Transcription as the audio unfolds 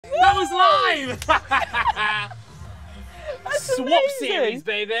was live! Swapsies,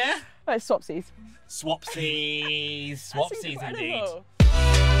 baby! Oh, it's Swapsies. Swapsies. Swapsies, indeed.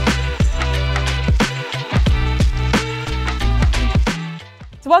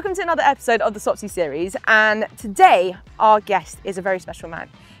 So welcome to another episode of the Swapsies series, and today our guest is a very special man.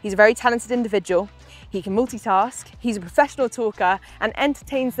 He's a very talented individual, he can multitask, he's a professional talker and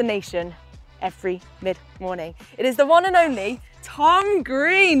entertains the nation every mid-morning. It is the one and only Tom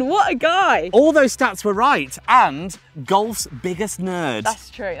Green. What a guy! All those stats were right, and golf's biggest nerd.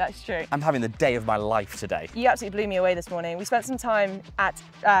 That's true, that's true. I'm having the day of my life today. You absolutely blew me away this morning. We spent some time at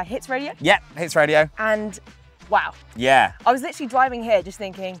Hits Radio. Yep, Hits Radio. And wow. Yeah. I was literally driving here just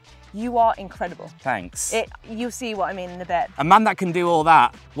thinking, you are incredible. Thanks. You'll see what I mean in a bit. A man that can do all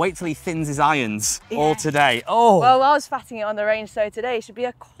that, wait till he thins his irons all today. Oh. Well, I was fatting it on the range, so today should be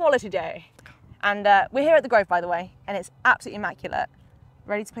a quality day. And we're here at the Grove, by the way, and it's absolutely immaculate.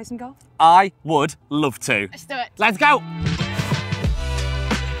 Ready to play some golf? I would love to. Let's do it. Let's go.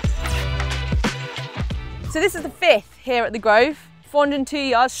 So this is the fifth here at the Grove. 402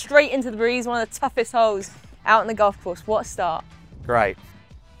 yards, straight into the breeze, one of the toughest holes out on the golf course. What a start. Great.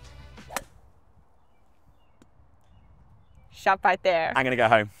 Shot right there. I'm gonna go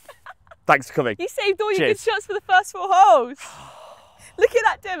home. Thanks for coming. You saved all your good Cheers. shots for the first 4 holes. Look at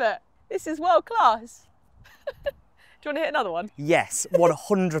that divot. This is world class. Do you want to hit another one? Yes,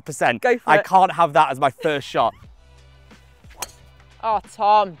 100%. Go for I it. can't have that as my first shot. Oh,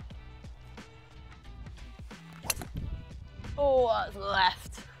 Tom. Oh, that's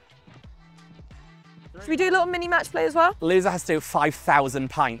left. Should we do a little mini match play as well? Loser has to do 5,000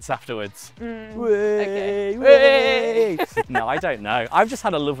 pints afterwards. Okay. Way. No, I don't know. I've just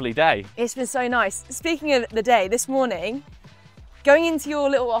had a lovely day. It's been so nice. Speaking of the day, this morning, going into your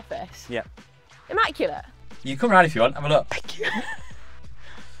little office. Yeah. Immaculate. You come around if you want. Have a look. Thank you.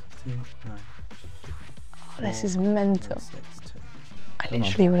 Oh, this is mental. I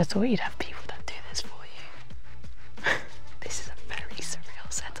literally would have thought you'd have people that do this for you. This is a very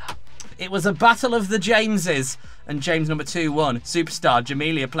surreal setup. It was a battle of the Jameses, and James number 2 won. Superstar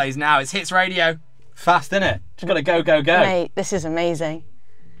Jamelia plays now. It's Hits Radio. Fast, innit? Just gotta go, go, go. Mate, this is amazing.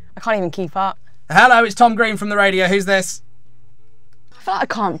 I can't even keep up. Hello, it's Tom Green from the radio. Who's this? I feel like I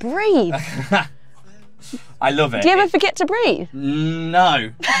can't breathe. I love it. Do you ever forget to breathe?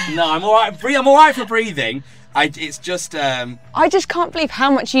 No, I'm all right. I'm all right for breathing. It's just. I just can't believe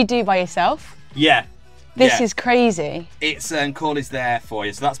how much you do by yourself. Yeah. This is crazy. It's Call is there for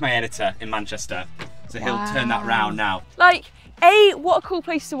you. So that's my editor in Manchester. So he'll turn that round now. Like, what a cool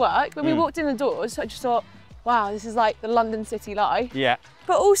place to work. When we walked in the doors, I just thought, wow, this is like the London city life. Yeah.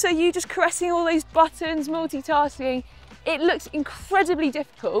 But also you just caressing all those buttons, multitasking. It looks incredibly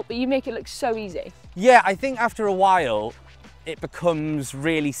difficult, but you make it look so easy. Yeah, I think after a while, it becomes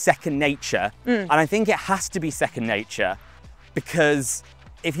really second nature. And I think it has to be second nature because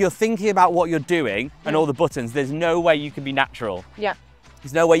if you're thinking about what you're doing and all the buttons, there's no way you can be natural. Yeah.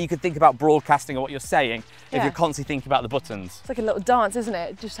 There's no way you could think about broadcasting or what you're saying if Yeah. you're constantly thinking about the buttons. It's like a little dance, isn't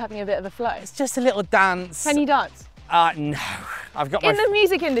it? Just having a bit of a flow. It's just a little dance. Can you dance? No. I've got In the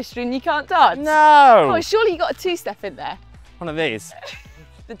music industry and you can't dance? No! Oh, surely you got a 2-step in there. One of these.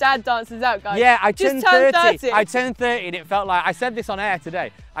 The dad dances out, guys. Yeah, I Just turned turned 30. I turned 30 and it felt like, I said this on air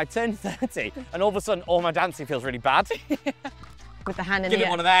today, I turned 30 and all of a sudden all my dancing feels really bad. With the hand in Give the it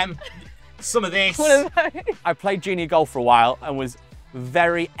air. one of them, some of this. One of those. I played junior golf for a while and was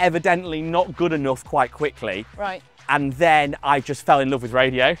very evidently not good enough quite quickly. Right. And then I just fell in love with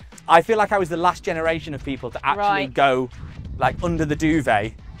radio. I feel like I was the last generation of people to actually go like under the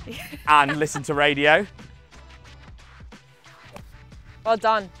duvet and listen to radio. Well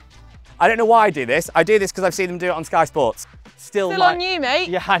done. I don't know why I do this. I do this because I've seen them do it on Sky Sports. Still Still like, on you, mate.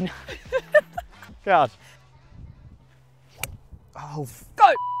 Yeah, I know. God. Oh.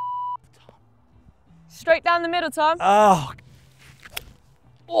 Go. Straight down the middle, Tom. Oh.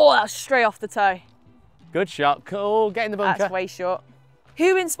 Oh, that's straight off the toe. Good shot. Cool. Get in the bunker. That's way short.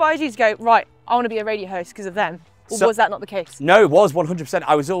 Who inspired you to go, right, I want to be a radio host because of them? Or was that not the case? No, it was 100%.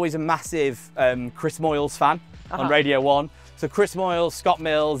 I was always a massive Chris Moyles fan on Radio 1. So Chris Moyles, Scott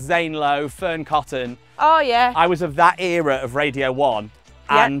Mills, Zane Lowe, Fern Cotton. Oh, yeah. I was of that era of Radio 1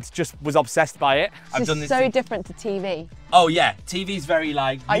 and just was obsessed by it. This is so different to TV. Oh, yeah. TV's very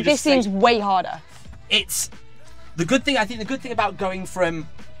like... This seems way harder. It's... The good thing, I think the good thing about going from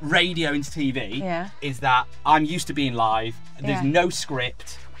radio into TV is that I'm used to being live. There's no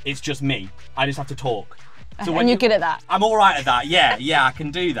script. It's just me. I just have to talk. So and you're good at that. I'm all right at that. Yeah, I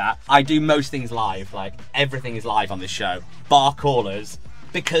can do that. I do most things live. Like everything is live on this show. Bar callers,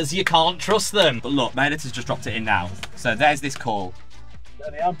 because you can't trust them. But look, my editor's just dropped it in now. So there's this call.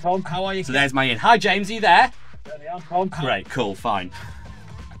 Certainly, I'm Tom. How are you? So there's my in. Hi, James, are you there? Certainly, I'm Tom. Great, cool, fine.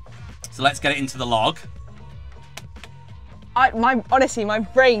 So let's get it into the log. Honestly, my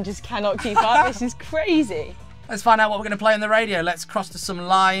brain just cannot keep up. This is crazy. Let's find out what we're going to play on the radio. Let's cross to some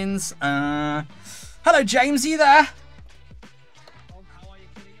lines. Hello, James, are you there?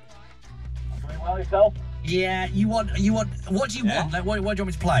 Doing well yourself? Yeah, what do you want? Like, what do you want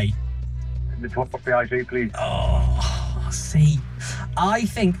me to play? The top of the IG, please. Oh, see. I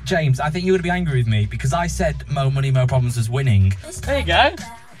think, James, you're going to be angry with me because I said Mo Money, Mo Problems was winning. There you go.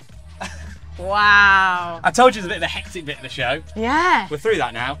 Wow. I told you it was a bit of a hectic bit of the show. Yeah. We're through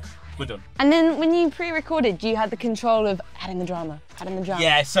that now. We're done. And then when you pre-recorded, you had the control of adding the drama.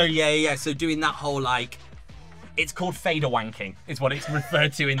 Yeah, so doing that whole, like, it's called fader wanking, is what it's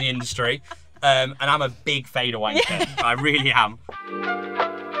referred to in the industry. And I'm a big fader wanker. Yeah. I really am.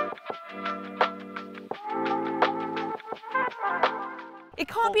 It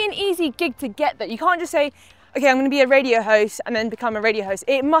can't be an easy gig to get that. You can't just say, okay, I'm going to be a radio host and then become a radio host.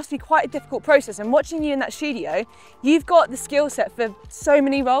 It must be quite a difficult process. And watching you in that studio, you've got the skill set for so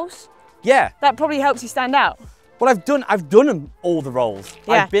many roles. Yeah. That probably helps you stand out. Well, I've done all the roles.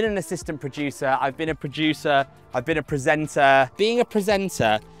 Yeah. I've been an assistant producer, I've been a producer, I've been a presenter. Being a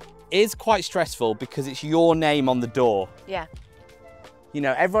presenter is quite stressful because it's your name on the door. Yeah. You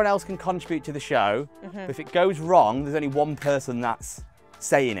know, everyone else can contribute to the show, but if it goes wrong, there's only one person that's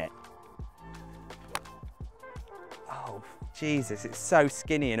saying it. Oh, Jesus, it's so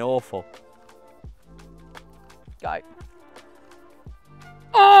skinny and awful. Go.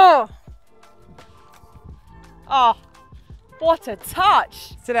 Oh! Oh, what a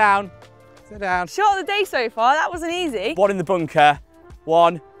touch. Sit down, sit down. Shot of the day so far, that wasn't easy. One in the bunker.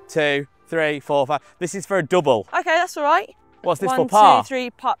 1, 2, 3, 4, 5. This is for a double. Okay, that's all right. What's this 1, for, par? 2, 3,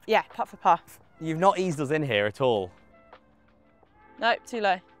 putt. Yeah, putt for par. You've not eased us in here at all. Nope, too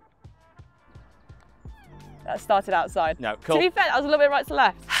low. That started outside. No, cool. To be fair, that was a little bit right to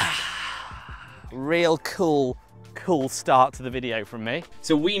left. Real cool start to the video from me.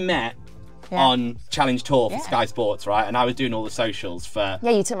 So we met on Challenge Tour for Sky Sports, right? And I was doing all the socials for...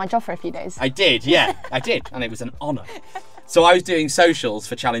 Yeah, you took my job for a few days. I did, yeah, I did. And it was an honour. So I was doing socials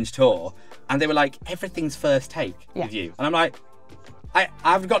for Challenge Tour and they were like, everything's first take with you. And I'm like,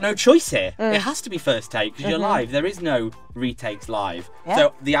 I've got no choice here. It has to be first take because you're live. There is no retakes live.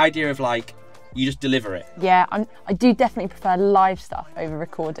 So the idea of like, you just deliver it. Yeah, I do definitely prefer live stuff over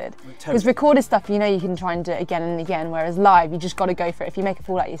recorded. Because recorded stuff, you know, you can try and do it again and again, whereas live, you just got to go for it. If you make a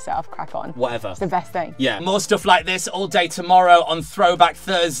fool out of yourself, crack on. Whatever. It's the best thing. Yeah. More stuff like this all day tomorrow on Throwback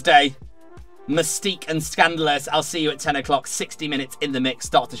Thursday. Mystique and Scandalous. I'll see you at 10 o'clock, 60 minutes in the mix.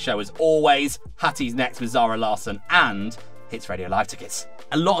 Start the show as always. Hattie's next with Zara Larson and Hits Radio Live tickets.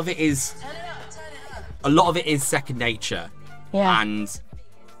 A lot of it is second nature. Yeah. And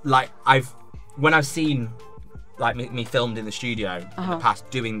like when I've seen like me filmed in the studio in the past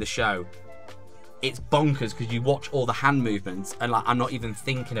doing the show, it's bonkers because you watch all the hand movements and like I'm not even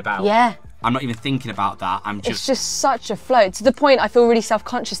thinking about I'm not even thinking about that. It's just such a flow to the point I feel really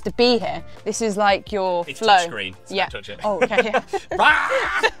self-conscious to be here. This is like your it's flow. Touch screen, so don't touch it. Oh, okay, yeah.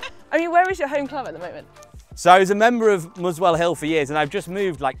 I mean, where is your home club at the moment? So I was a member of Muswell Hill for years and I've just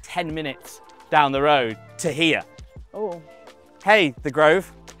moved like 10 minutes down the road to here. Oh. Hey, the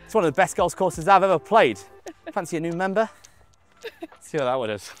Grove. It's one of the best golf courses I've ever played. Fancy a new member? See what that one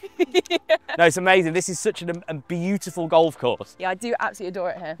is. No, it's amazing. This is such a beautiful golf course. Yeah, I do absolutely adore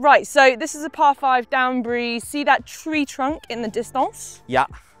it here. Right, so this is a par 5 down breeze. See that tree trunk in the distance? Yeah.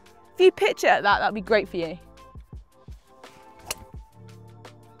 If you pitch it at that, that'd be great for you.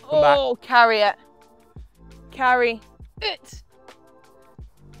 Come back. Carry it. Carry it.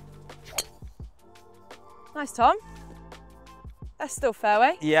 Nice, Tom. That's still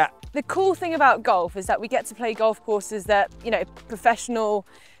fairway. Yeah. The cool thing about golf is that we get to play golf courses that, you know, professional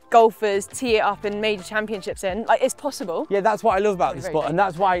golfers tee it up in major championships in. Like, it's possible. Yeah, that's what I love about this sport. good. And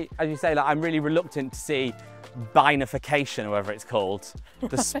that's why, as you say, like, I'm really reluctant to see binification, or whatever it's called.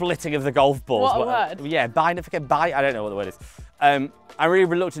 The splitting of the golf balls. What a word. Yeah, binification, I don't know what the word is. I'm really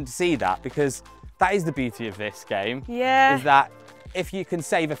reluctant to see that because that is the beauty of this game. Yeah. Is that if you can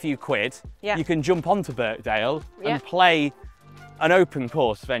save a few quid, you can jump onto Birkdale and play an open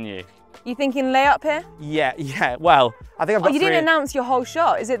course venue. You thinking layup here? Yeah. Well, I think I've got you didn't announce your whole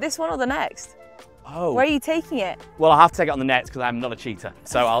shot. Is it this one or the next? Oh. Where are you taking it? Well, I'll have to take it on the next because I'm not a cheater.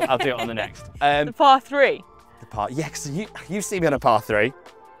 So I'll do it on the next. The par 3? The par, yeah, because you've seen me on a par 3.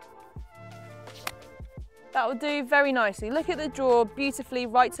 That will do very nicely. Look at the draw, beautifully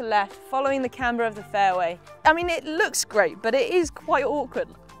right to left, following the camber of the fairway. I mean, it looks great, but it is quite awkward.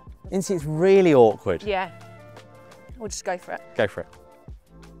 It's really awkward. Yeah. We'll just go for it. Go for it.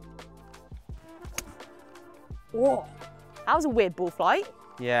 Whoa, that was a weird ball flight.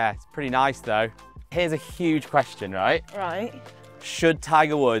 Yeah, it's pretty nice though. Here's a huge question, right? Right. Should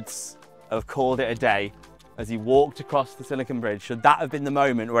Tiger Woods have called it a day as he walked across the Silicon Bridge? Should that have been the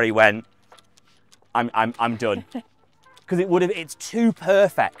moment where he went, I'm done? Because it's too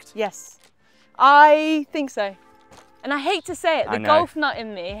perfect. Yes, I think so. And I hate to say it, the I know. golf nut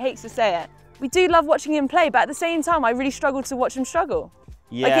in me hates to say it. We do love watching him play, but at the same time, I really struggle to watch him struggle.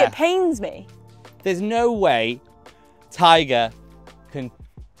 Yeah. Like, it pains me. There's no way Tiger can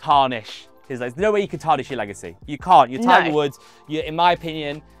tarnish his legacy. There's no way you can tarnish your legacy. You can't. You're Tiger Woods. You're, in my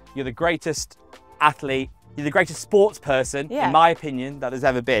opinion, you're the greatest athlete. You're the greatest sports person, in my opinion, that there's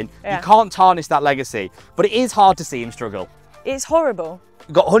ever been. Yeah. You can't tarnish that legacy. But it is hard to see him struggle. It's horrible.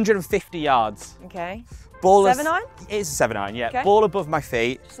 We've got 150 yards. Okay. Ball 7-iron? It is a 7-iron, yeah. Okay. Ball above my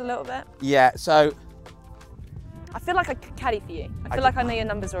feet. Just a little bit. Yeah, so. I feel like I could caddy for you. I feel like I know your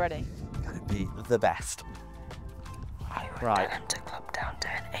numbers already. Gotta be the best. Right. To club down to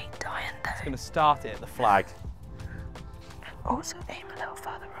an 8-iron there. Just gonna start it at the flag. Also aim a little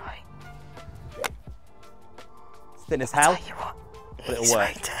further right. It's thin as hell, Tell you what, but it'll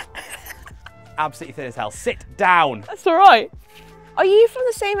work. Absolutely thin as hell. Sit down. That's all right. Are you from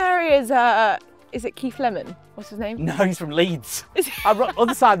the same area as, is it Keith Lemon? What's his name? No, he's from Leeds. I'm on the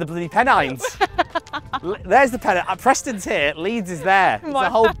other side of the bloody Pennines. There's the Pennines. Preston's here, Leeds is there. It's a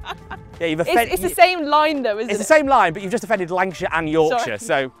whole. Yeah, you've offended. It's the same line though, isn't it? It's the same line, but you've just offended Lancashire and Yorkshire,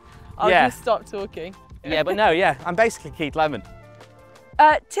 so. I'll yeah. just stop talking. Yeah, but no, yeah, I'm basically Keith Lemon.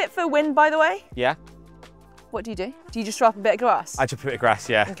 Tip for wind, by the way. Yeah. What do? Do you just throw up a bit of grass? I just put it grass,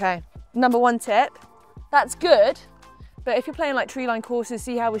 yeah. Okay. Number one tip. That's good, but if you're playing like tree line courses,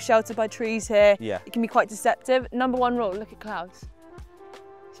 see how we're sheltered by trees here. Yeah. It can be quite deceptive. Number one rule: look at clouds.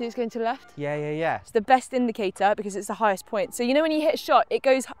 See it's going to the left? Yeah, yeah, yeah. It's the best indicator because it's the highest point. So you know when you hit a shot, it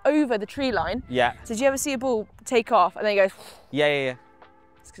goes over the tree line. Yeah. So did you ever see a ball take off and then it goes? Yeah, yeah, yeah.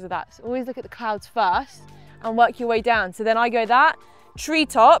 It's because of that. So always look at the clouds first and work your way down. So then I go that,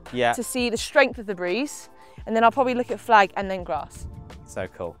 treetop to see the strength of the breeze. And then I'll probably look at flag and then grass. So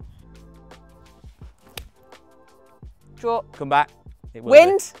cool. Draw. Come back. It will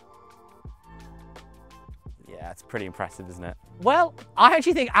Wind. be. Yeah, it's pretty impressive, isn't it? Well, I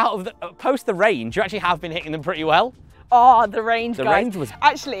actually think out of the, post the range, you actually have been hitting them pretty well. Oh, the range, guys. The range was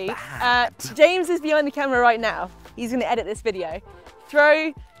actually, James is behind the camera right now. He's going to edit this video.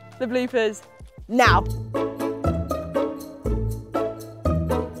 Throw the bloopers now.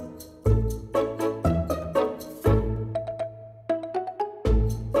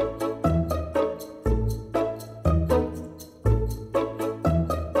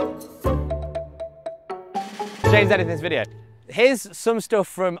 James edited this video. Here's some stuff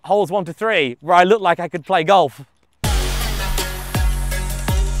from holes 1 to 3 where I look like I could play golf.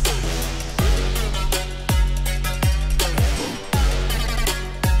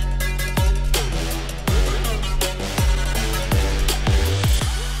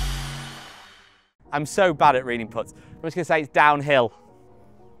 I'm so bad at reading putts. I'm just gonna say it's downhill.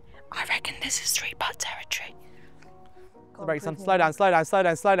 I reckon this is 3-putt territory. The brakes on. Slow down, slow down, slow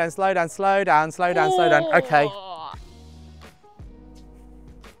down, slow down, slow down, slow down, slow down, slow down. Okay. Well,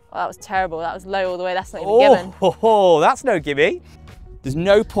 that was terrible. That was low all the way. That's not even given. That's no gimme. There's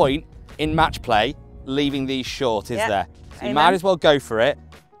no point in match play leaving these short, is there? So you might as well go for it.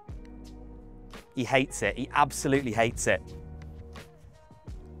 He hates it. He absolutely hates it.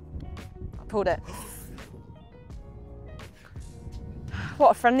 I pulled it.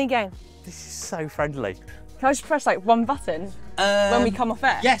 What a friendly game. This is so friendly. Can I just press like one button when we come off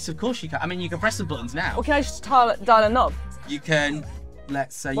air? Yes, of course you can. I mean, you can press the buttons now. Or can I just dial a knob? You can,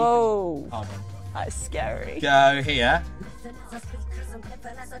 let's say Whoa. you can, hold on. That is scary. Go here.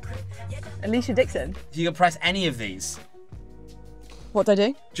 Alicia Dixon. You can press any of these. What do I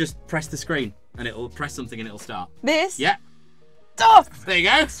do? Just press the screen and it'll press something and it'll start. This? Yeah. Oh, There you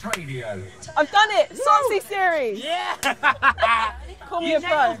go. Radio. I've done it! Swapsies series! Yeah. Call me You a pro.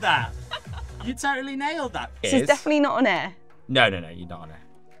 nailed that. You totally nailed that. This is definitely not on air. No, you're not on it.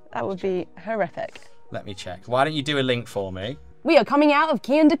 That would be horrific. Let me check. Why don't you do a link for me? We are coming out of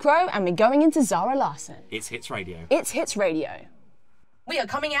Kian De Crow and we're going into Zara Larsson. It's Hits Radio. It's Hits Radio. We are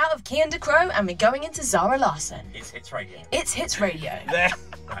coming out of Kian De Crow and we're going into Zara Larsson. It's Hits Radio. It's Hits Radio. There.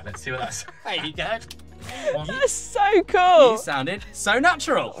 Right, let's see what that's. There you go. That's so cool. You sounded so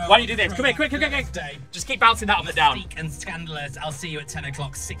natural. Why don't you do this? Come here, quick. Just keep bouncing that up and down. And scandalous. I'll see you at 10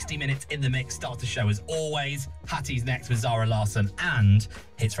 o'clock, 60 minutes in the mix. Start the show as always. Hattie's next with Zara Larsson and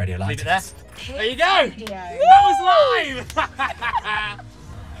Hits Radio Live. Leave it there. There you go. That was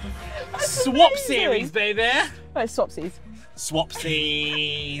live. Swap series, baby. Oh, Swapsies.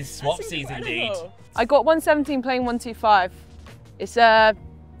 Swapsies. Swapsies indeed. I got 117 playing 125. It's a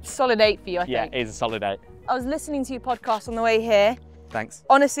solid 8 for you, I Yeah, think. it is a solid 8. I was listening to your podcast on the way here. Thanks.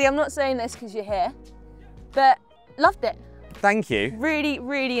 Honestly, I'm not saying this because you're here, but loved it. Thank you. Really,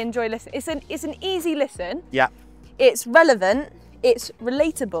 really enjoy listening. It's an easy listen. Yeah. It's relevant. It's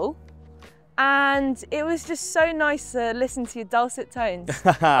relatable. And it was just so nice to listen to your dulcet tones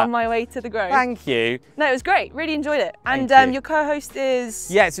on my way to the Grove. Thank you. No, it was great. Really enjoyed it. And Thank you. your co-host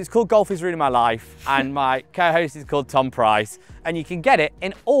is... Yeah, so it's called Golf is Ruining My Life, and my co-host is called Tom Price, and you can get it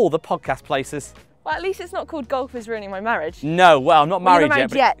in all the podcast places. Well, at least it's not called Golf is Ruining My Marriage. No, well, I'm not Well, you're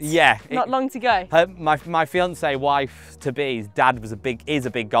married, not married yet. yet. Not long to go. My fiance, wife to be's dad is a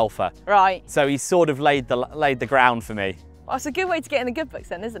big golfer, Right. so he sort of laid the ground for me. Well, it's a good way to get in the good books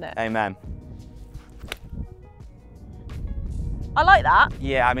then, isn't it? Amen. I like that.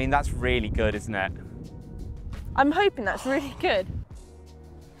 Yeah, I mean that's really good, isn't it? I'm hoping that's really good.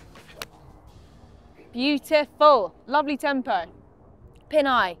 Beautiful. Lovely tempo. Pin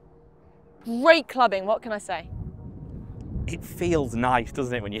eye. Great clubbing, what can I say? It feels nice,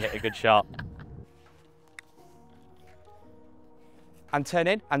 doesn't it, when you hit a good shot? And turn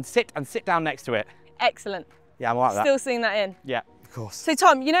in and sit down next to it. Excellent. Yeah, I'm all right with Still that. seeing that in. Yeah, of course. So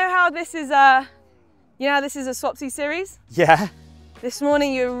Tom, you know how this is a Swapsy series? Yeah. This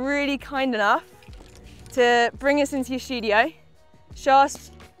morning you were really kind enough to bring us into your studio, show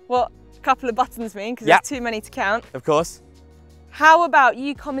us what a couple of buttons mean, because there's too many to count. Of course. How about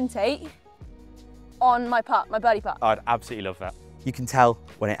you commentate on my putt, my birdie putt? I'd absolutely love that. You can tell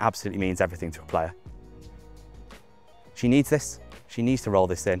when it absolutely means everything to a player. She needs this. She needs to roll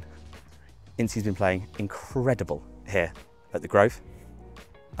this in. Incy's been playing incredible here at the Grove.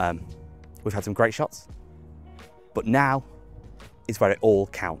 We've had some great shots, but now is where it all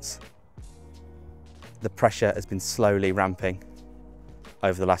counts. The pressure has been slowly ramping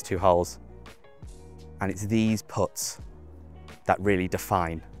over the last 2 holes, and it's these putts that really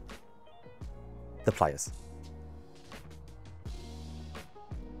define the players.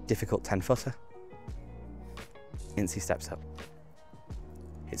 Difficult 10-footer. Incy steps up.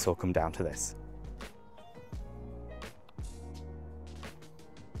 It's all come down to this.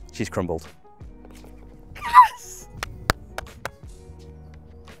 She's crumbled. Yes!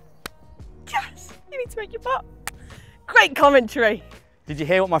 Yes! You need to make your putt. Great commentary. Did you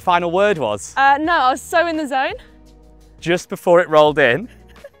hear what my final word was? No, I was so in the zone. Just before it rolled in,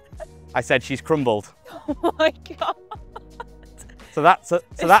 I said she's crumbled. Oh my God. So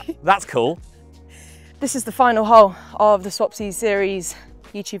that's cool. This is the final hole of the Swapsies series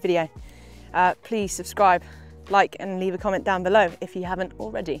YouTube video. Please subscribe, like and leave a comment down below if you haven't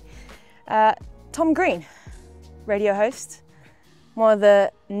already. Tom Green, radio host, one of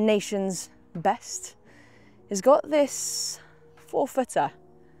the nation's best, has got this 4-footer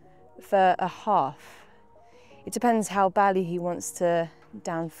for a half. It depends how badly he wants to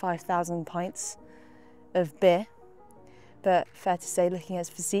down 5,000 pints of beer. But fair to say, looking at his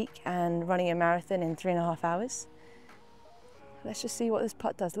physique and running a marathon in 3.5 hours. Let's just see what this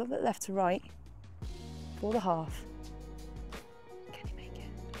putt does. A little bit left to right for the half. Can he make it?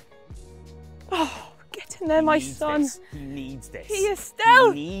 Oh, get in there, my son. He needs this. He is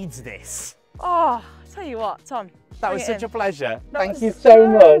still. He needs this. Oh, I'll tell you what, Tom. That was such a pleasure. That Thank was you so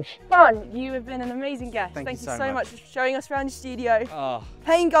much. Fun. You have been an amazing guest. Thank you you so so much for showing us around your studio, Oh,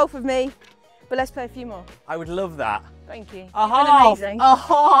 playing golf with me. But let's play a few more. I would love that. Thank you. A You've been half. amazing. A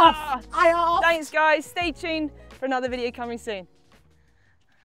half. A half. Thanks, guys. Stay tuned for another video coming soon.